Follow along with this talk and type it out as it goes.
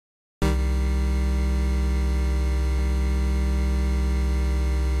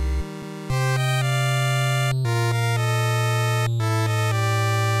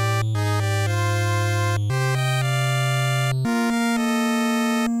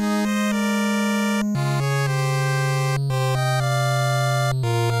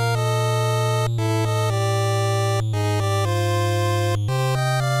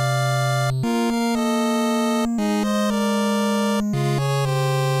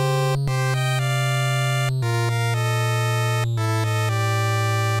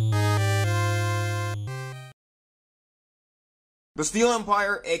The Steel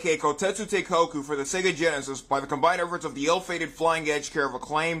Empire, aka Kotetsu Teikoku for the Sega Genesis, by the combined efforts of the ill-fated Flying Edge care of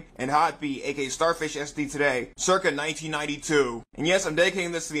Acclaim and Hot B, aka Starfish SD Today, circa 1992. And yes, I'm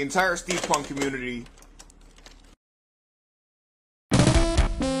dedicating this to the entire steampunk community.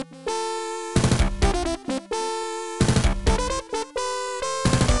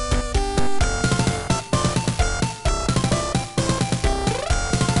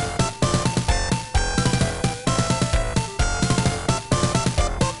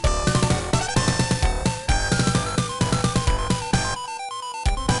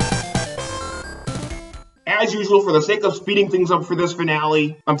 As usual, for the sake of speeding things up for this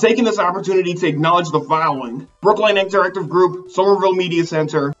finale, I'm taking this opportunity to acknowledge the following: Brookline Interactive Group, Somerville Media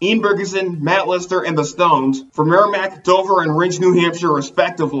Center, Ian Bergeson, Matt Lister, and the Stones, from Merrimack, Dover, and Ridge, New Hampshire,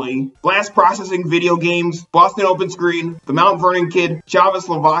 respectively, Blast Processing Video Games, Boston Open Screen, The Mount Vernon Kid, Java,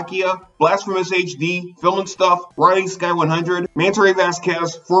 Slovakia, Blasphemous HD, Film and Stuff, Riding Sky 100, Mantere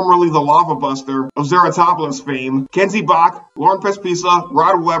Vasquez, formerly the Lava Buster, of Zeratopolis fame, Kenzie Bach, Lauren Pespisa,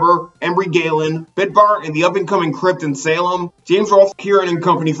 Rod Weber, Embry Galen, Bitbar, and the up-and-coming Crypt in Salem, James Rolfe Kieran and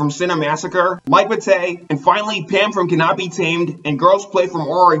Company from Cinna Massacre, Mike Matei, and finally Pam from Cannot Be Tamed, and Girls Play from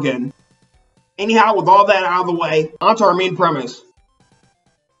Oregon. Anyhow, with all that out of the way, onto our main premise.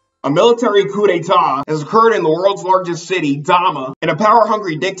 A military coup d'etat has occurred in the world's largest city, Dama, and a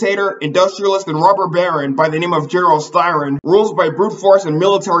power-hungry dictator, industrialist, and rubber baron by the name of General Styron rules by brute force and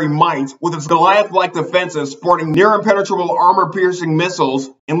military might, with its Goliath-like defenses sporting near-impenetrable armor-piercing missiles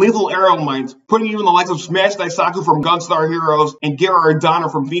and lethal aerial mines, putting even the likes of Smash Daisaku from Gunstar Heroes and Gira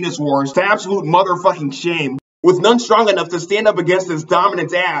Ardana from Venus Wars to absolute motherfucking shame. With none strong enough to stand up against his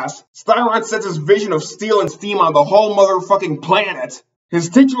dominant ass, Styron sets his vision of steel and steam on the whole motherfucking planet. His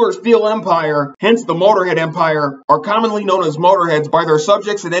titular Steel Empire, hence the Motorhead Empire, are commonly known as Motorheads by their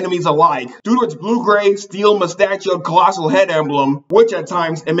subjects and enemies alike, due to its blue-gray, steel, mustachioed, colossal head emblem, which at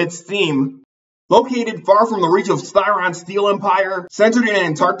times emits steam. Located far from the reach of Styron's Steel Empire, centered in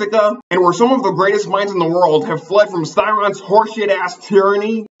Antarctica, and where some of the greatest minds in the world have fled from Styron's horseshit-ass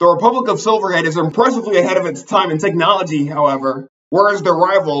tyranny, the Republic of Silverhead is impressively ahead of its time in technology, however. Whereas their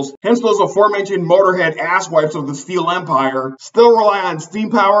rivals, hence those aforementioned Motorhead asswipes of the Steel Empire, still rely on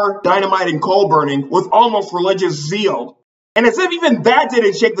steam power, dynamite, and coal burning with almost religious zeal. And as if even that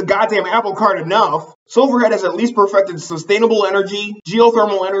didn't shake the goddamn apple cart enough, Silverhead has at least perfected sustainable energy,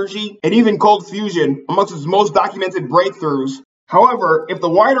 geothermal energy, and even cold fusion amongst its most documented breakthroughs. However, if the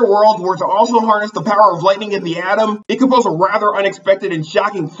wider world were to also harness the power of lightning in the atom, it could pose a rather unexpected and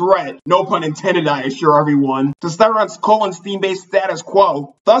shocking threat, no pun intended I assure everyone, to Styron's coal and steam-based status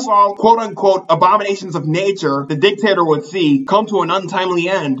quo. Thus all quote-unquote abominations of nature the dictator would see come to an untimely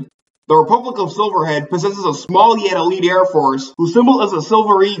end. The Republic of Silverhead possesses a small yet elite air force, whose symbol is a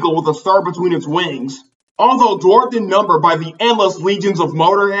silver eagle with a star between its wings. Although dwarfed in number by the endless legions of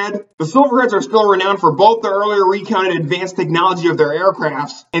Motorhead, the Silverheads are still renowned for both the earlier recounted advanced technology of their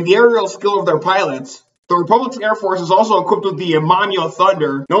aircrafts and the aerial skill of their pilots. The Republic's Air Force is also equipped with the Imamio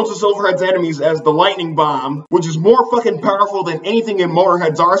Thunder, known to Silverhead's enemies as the Lightning Bomb, which is more fucking powerful than anything in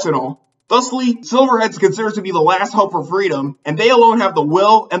Motorhead's arsenal. Thusly, Silverhead's considered to be the last hope for freedom, and they alone have the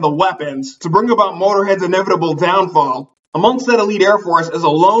will and the weapons to bring about Motorhead's inevitable downfall. Amongst that elite Air Force is a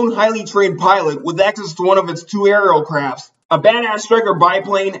lone, highly trained pilot with access to one of its two aerial crafts, a badass striker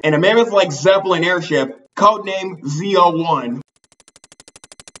biplane, and a mammoth-like Zeppelin airship, codenamed Z-01.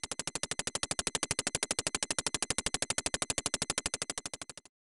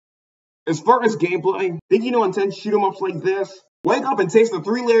 As far as gameplay, think you know intense shoot-em-ups like this? Wake up and taste the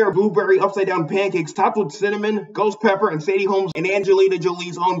 3-layer blueberry upside-down pancakes topped with cinnamon, ghost pepper, and Sadie Holmes and Angelina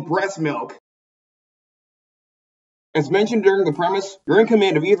Jolie's own breast milk. As mentioned during the premise, you're in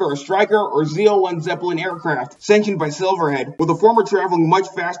command of either a Striker or Z-01 Zeppelin aircraft, sanctioned by Silverhead, with the former traveling much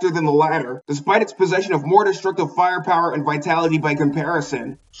faster than the latter, despite its possession of more destructive firepower and vitality by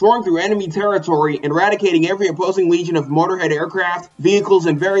comparison. Soaring through enemy territory, eradicating every opposing legion of Motorhead aircraft, vehicles,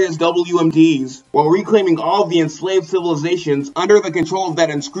 and various WMDs, while reclaiming all of the enslaved civilizations under the control of that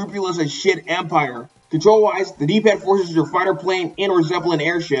unscrupulous as shit empire. Control-wise, the D-pad forces your fighter plane and or Zeppelin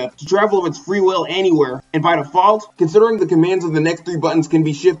airship to travel of its free will anywhere, and by default, considering the commands of the next 3 buttons can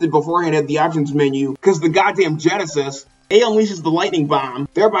be shifted beforehand at the options menu, cause the goddamn Genesis, A unleashes the lightning bomb,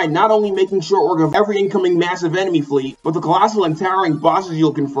 thereby not only making short work of every incoming massive enemy fleet, but the colossal and towering bosses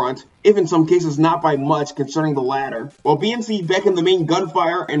you'll confront, if in some cases not by much concerning the latter, while B and C beckon the main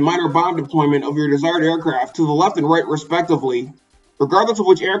gunfire and minor bomb deployment of your desired aircraft to the left and right respectively. Regardless of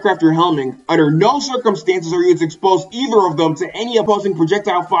which aircraft you're helming, under no circumstances are you to expose either of them to any opposing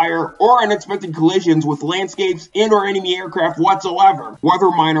projectile fire or unexpected collisions with landscapes and or enemy aircraft whatsoever, whether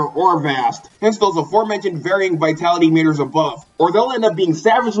minor or vast. Hence those aforementioned varying vitality meters above. Or they'll end up being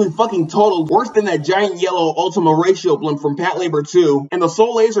savagely fucking totaled, worse than that giant yellow Ultima Ratio blimp from Pat Labor 2 and the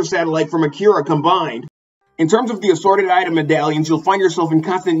Soul Laser satellite from Akira combined. In terms of the assorted item medallions you'll find yourself in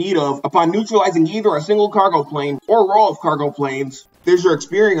constant need of upon neutralizing either a single cargo plane or row of cargo planes, there's your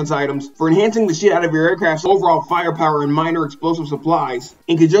experience items for enhancing the shit out of your aircraft's overall firepower and minor explosive supplies,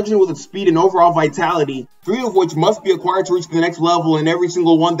 in conjunction with its speed and overall vitality, 3 of which must be acquired to reach the next level in every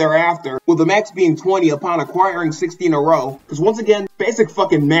single one thereafter, with the max being 20 upon acquiring 60 in a row, because once again, basic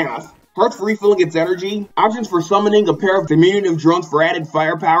fucking math. Hearts for refilling its energy, options for summoning a pair of diminutive drones for added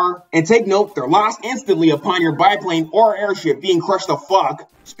firepower, and take note, they're lost instantly upon your biplane or airship being crushed the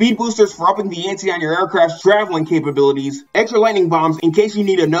fuck, speed boosters for upping the ante on your aircraft's traveling capabilities, extra lightning bombs in case you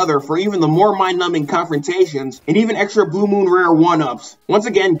need another for even the more mind-numbing confrontations, and even extra Blue Moon Rare 1-ups. Once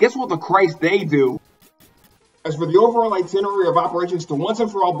again, guess what the Christ they do? As for the overall itinerary of operations to once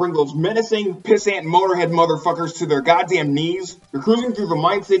and for all bring those menacing, pissant Motorhead motherfuckers to their goddamn knees, you're cruising through the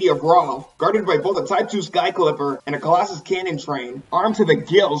mine city of Raw, guarded by both a Type 2 Sky Clipper and a Colossus cannon train, armed to the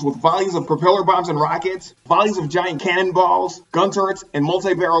gills with volleys of propeller bombs and rockets, volleys of giant cannonballs, gun turrets, and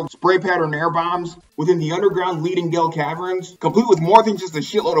multi-barrel spray pattern air bombs, within the underground leading Gale caverns, complete with more than just a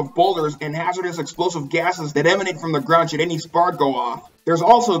shitload of boulders and hazardous explosive gases that emanate from the ground should any spark go off. There's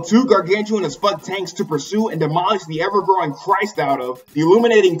also 2 gargantuan as fuck tanks to pursue and demolish the ever-growing Christ out of, the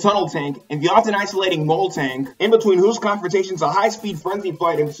illuminating tunnel tank and the often isolating mole tank, in between whose confrontations a high-speed frenzy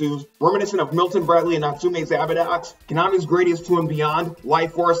fight ensues, reminiscent of Milton Bradley and Natsume's Abidox, Konami's Gradius 2 and Beyond,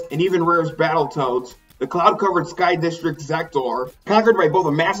 Life Force, and even Rare's Battletoads. The cloud-covered Sky District Zektor, conquered by both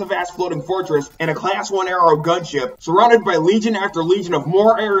a massive-ass floating fortress and a Class 1 Arrow gunship, surrounded by legion after legion of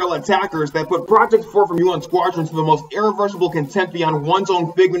more aerial attackers that put Project 4 from UN Squadron to the most irreversible contempt beyond one's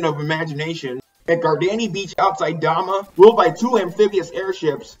own figment of imagination. At Gardani Beach outside Dama, ruled by 2 amphibious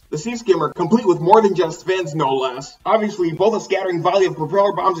airships, the Sea Skimmer, complete with more than just fins, no less. Obviously, both a scattering volley of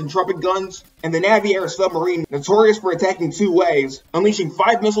propeller bombs and trumpet guns, and the Navy Air submarine, notorious for attacking 2 ways, unleashing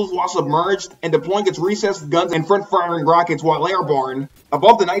 5 missiles while submerged, and deploying its recessed guns and front-firing rockets while airborne.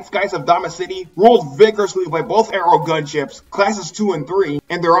 Above the night skies of Dama City, ruled vigorously by both Arrow gunships, classes 2 and 3,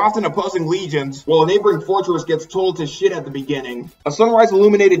 and their often opposing legions, while a neighboring fortress gets told to shit at the beginning. A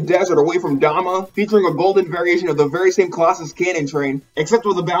sunrise-illuminated desert away from Dama, featuring a golden variation of the very same Colossus cannon train, except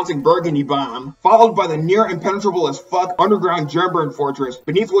with a bouncing burgundy bomb, followed by the near impenetrable as fuck underground Germburn fortress,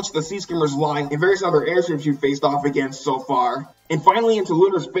 beneath which the Sea Skimmers lie, and various other airships you faced off against so far. And finally into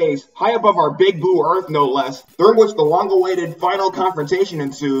lunar space, high above our big blue Earth no less, during which the long-awaited final confrontation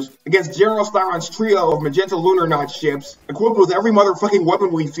ensues against General Styron's trio of magenta lunar knot ships, equipped with every motherfucking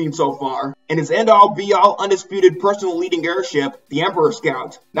weapon we've seen so far, and his end-all be-all undisputed personal leading airship, the Emperor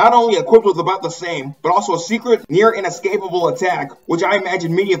Scout, not only equipped with about the same, but also a secret, near inescapable attack, which I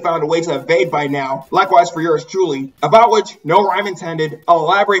imagine media found a way to evade by now, likewise for yours truly, about which, no rhyme intended, I'll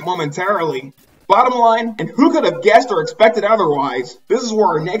elaborate momentarily. Bottom line, and who could have guessed or expected otherwise, this is where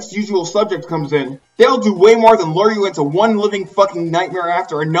our next usual subject comes in. They'll do way more than lure you into one living fucking nightmare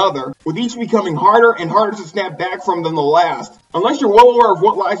after another, with each becoming harder and harder to snap back from than the last. Unless you're well aware of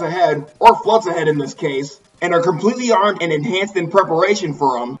what lies ahead, or floats ahead in this case, and are completely armed and enhanced in preparation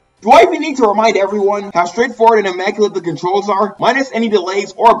for them. Do I even need to remind everyone how straightforward and immaculate the controls are, minus any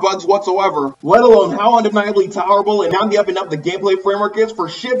delays or bugs whatsoever, let alone how undeniably tolerable and on the up and up the gameplay framework is, for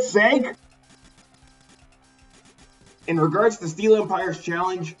shit's sake? In regards to Steel Empire's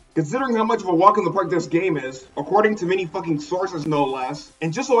challenge, considering how much of a walk in the park this game is, according to many fucking sources no less,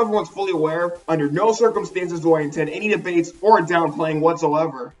 and just so everyone's fully aware, under no circumstances do I intend any debates or downplaying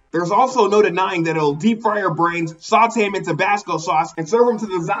whatsoever. There's also no denying that it'll deep fry your brains, saute them in Tabasco sauce, and serve them to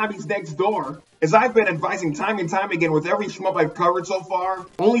the zombies next door. As I've been advising time and time again with every shmup I've covered so far,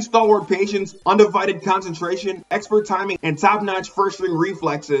 only stalwart patience, undivided concentration, expert timing, and top-notch first-string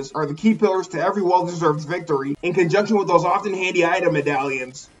reflexes are the key pillars to every well-deserved victory, in conjunction with those often handy item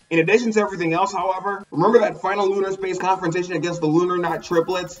medallions. In addition to everything else, however, remember that final lunar space confrontation against the Lunar Knot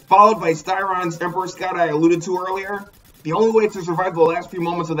triplets, followed by Styron's Emperor Scout I alluded to earlier? The only way to survive the last few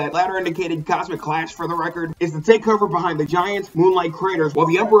moments of that ladder-indicated cosmic clash, for the record, is to take cover behind the giant moonlight craters while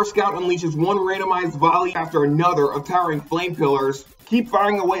the Emperor Scout unleashes one randomized volley after another of towering flame pillars. Keep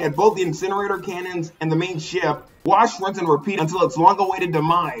firing away at both the incinerator cannons and the main ship. Wash, rinse, and repeat until its long-awaited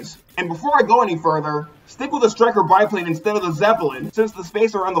demise. And before I go any further, stick with the Striker biplane instead of the Zeppelin, since the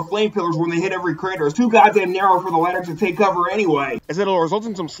space around the flame pillars when they hit every crater is too goddamn narrow for the ladder to take cover anyway, as it'll result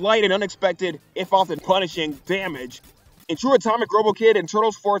in some slight and unexpected, if often punishing, damage. In true Atomic Robo Kid and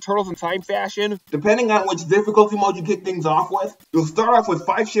Turtles 4 Turtles in Time fashion, depending on which difficulty mode you kick things off with, you'll start off with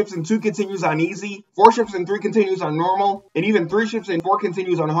 5 ships and 2 continues on easy, 4 ships and 3 continues on normal, and even 3 ships and 4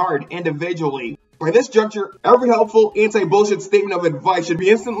 continues on hard, individually. By this juncture, every helpful, anti-bullshit statement of advice should be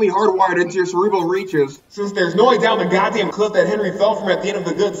instantly hardwired into your cerebral reaches, since there's no way down the goddamn cliff that Henry fell from at the end of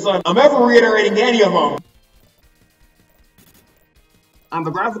The Good Son I'm ever reiterating any of them. On the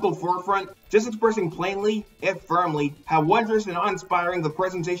graphical forefront, just expressing plainly, if firmly, how wondrous and awe-inspiring the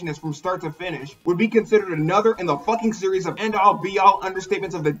presentation is from start to finish would be considered another in the fucking series of end-all be-all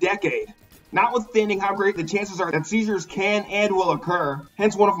understatements of the decade. Notwithstanding how great the chances are that seizures can and will occur,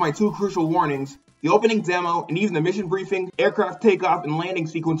 hence one of my 2 crucial warnings, the opening demo and even the mission briefing, aircraft takeoff and landing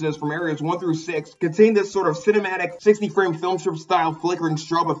sequences from areas 1 through 6 contain this sort of cinematic 60-frame film strip style flickering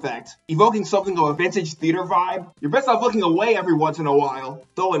strobe effect, evoking something of a vintage theater vibe. You're best off looking away every once in a while,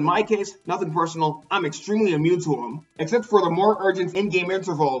 though in my case, nothing personal, I'm extremely immune to them, except for the more urgent in-game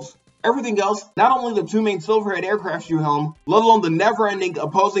intervals. Everything else, not only the 2 main Silverhead aircrafts you helm, let alone the never-ending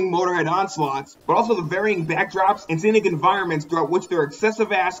opposing Motorhead onslaughts, but also the varying backdrops and scenic environments throughout which their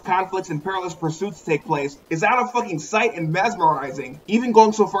excessive-ass conflicts and perilous pursuits take place, is out of fucking sight and mesmerizing, even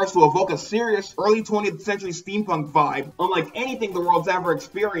going so far as to evoke a serious, early 20th century steampunk vibe, unlike anything the world's ever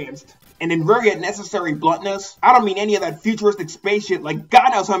experienced. And in very necessary bluntness, I don't mean any of that futuristic space shit like God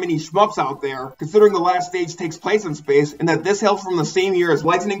knows how many shmups out there, considering the last stage takes place in space, and that this hails from the same year as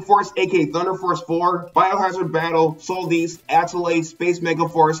Lightning Force, aka Thunder Force 4, Biohazard Battle, Soldice, Axelate, Space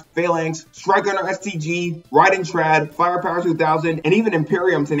Megaforce, Phalanx, Strike Gunner STG, Ride and Trad, Firepower 2000, and even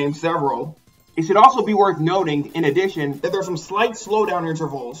Imperium to name several. It should also be worth noting, in addition, that there's some slight slowdown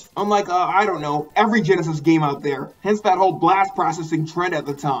intervals, unlike, I don't know, every Genesis game out there, hence that whole blast processing trend at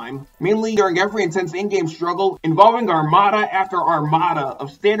the time, mainly during every intense in-game struggle involving armada after armada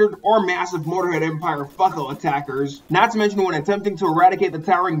of standard or massive Motorhead Empire fuckle attackers, not to mention when attempting to eradicate the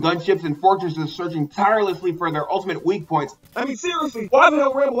towering gunships and fortresses searching tirelessly for their ultimate weak points. I mean seriously, why the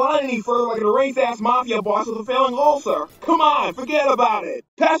hell ramble on any further like an erased-ass mafia boss with a failing ulcer? Come on, forget about it!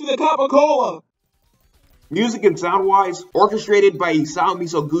 Pass me the Coca-Cola! Music and sound-wise, orchestrated by Isao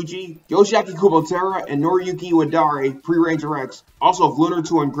Misoguchi, Yoshiaki Kubotera, and Noriyuki Iwadare, pre-Ranger X, also of Lunar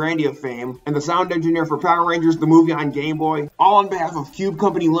 2 and Grandia fame, and the sound engineer for Power Rangers the movie on Game Boy, all on behalf of Cube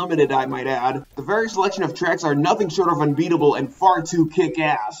Company Limited, I might add. The very selection of tracks are nothing short of unbeatable and far too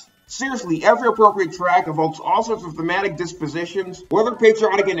kick-ass. Seriously, every appropriate track evokes all sorts of thematic dispositions, whether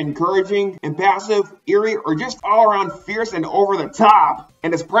patriotic and encouraging, impassive, eerie, or just all around fierce and over the top.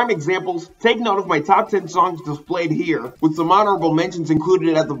 And as prime examples, take note of my top 10 songs displayed here, with some honorable mentions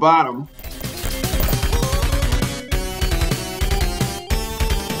included at the bottom.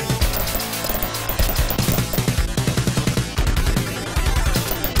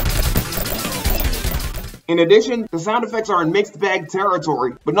 In addition, the sound effects are in mixed bag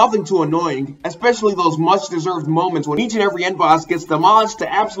territory, but nothing too annoying, especially those much deserved moments when each and every end boss gets demolished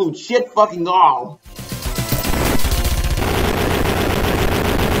to absolute shit fucking all.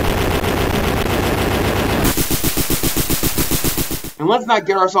 And let's not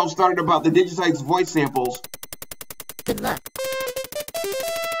get ourselves started about the Digitite's voice samples. Good luck.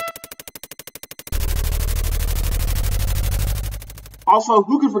 Also,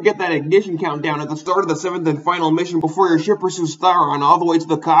 who could forget that ignition countdown at the start of the 7th and final mission before your ship pursues Styron all the way to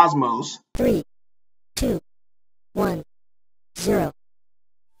the cosmos? 3, 2, 1, 0.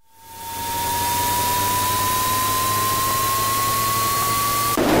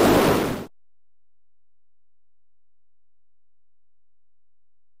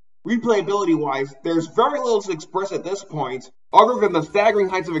 Replayability-wise, there's very little to express at this point, other than the staggering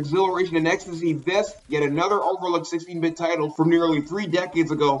heights of exhilaration and ecstasy this, yet another overlooked 16-bit title from nearly 3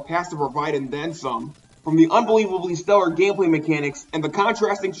 decades ago, has to provide and then some. From the unbelievably stellar gameplay mechanics and the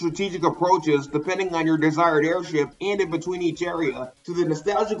contrasting strategic approaches depending on your desired airship and in between each area, to the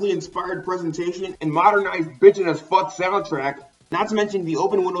nostalgically inspired presentation and modernized bitchin'-as-fuck soundtrack, not to mention the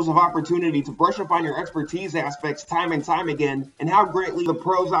open windows of opportunity to brush up on your expertise aspects time and time again, and how greatly the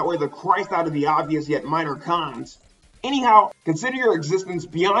pros outweigh the Christ out of the obvious yet minor cons. Anyhow, consider your existence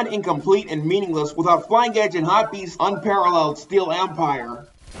beyond incomplete and meaningless without Flying Edge and Hot Beast's unparalleled Steel Empire.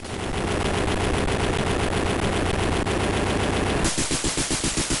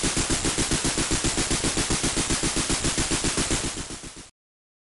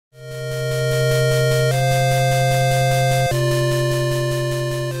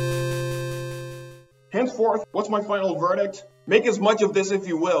 Henceforth, what's my final verdict? Make as much of this if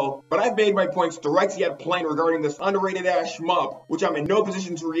you will, but I've made my points direct yet plain regarding this underrated ass shmup, which I'm in no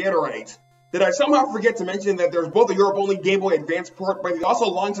position to reiterate. Did I somehow forget to mention that there's both a Europe-only Game Boy Advance port by the also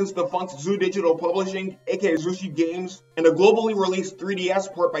long-since-defunct Zoo Digital Publishing, aka Zushi Games, and a globally released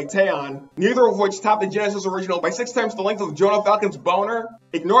 3DS port by Teon, neither of which topped the Genesis original by 6 times the length of Jonah Falcon's boner?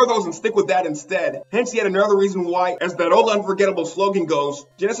 Ignore those and stick with that instead. Hence yet another reason why, as that old unforgettable slogan goes,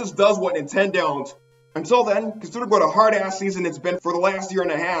 Genesis does what Nintendo don't. Until then, consider what a hard-ass season it's been for the last year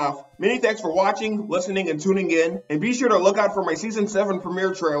and a half. Many thanks for watching, listening, and tuning in, and be sure to look out for my Season 7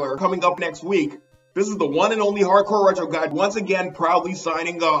 premiere trailer coming up next week. This is the one and only Hardcore Retro Guide once again proudly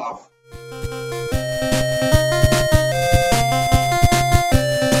signing off.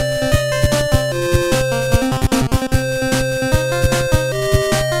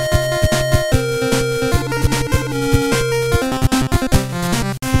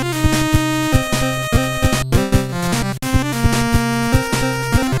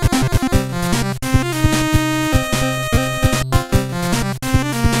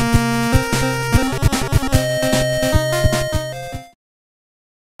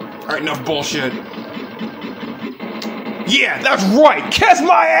 Alright, enough bullshit. Yeah, that's right! Kiss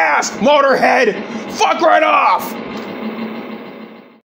my ass, Motorhead! Fuck right off!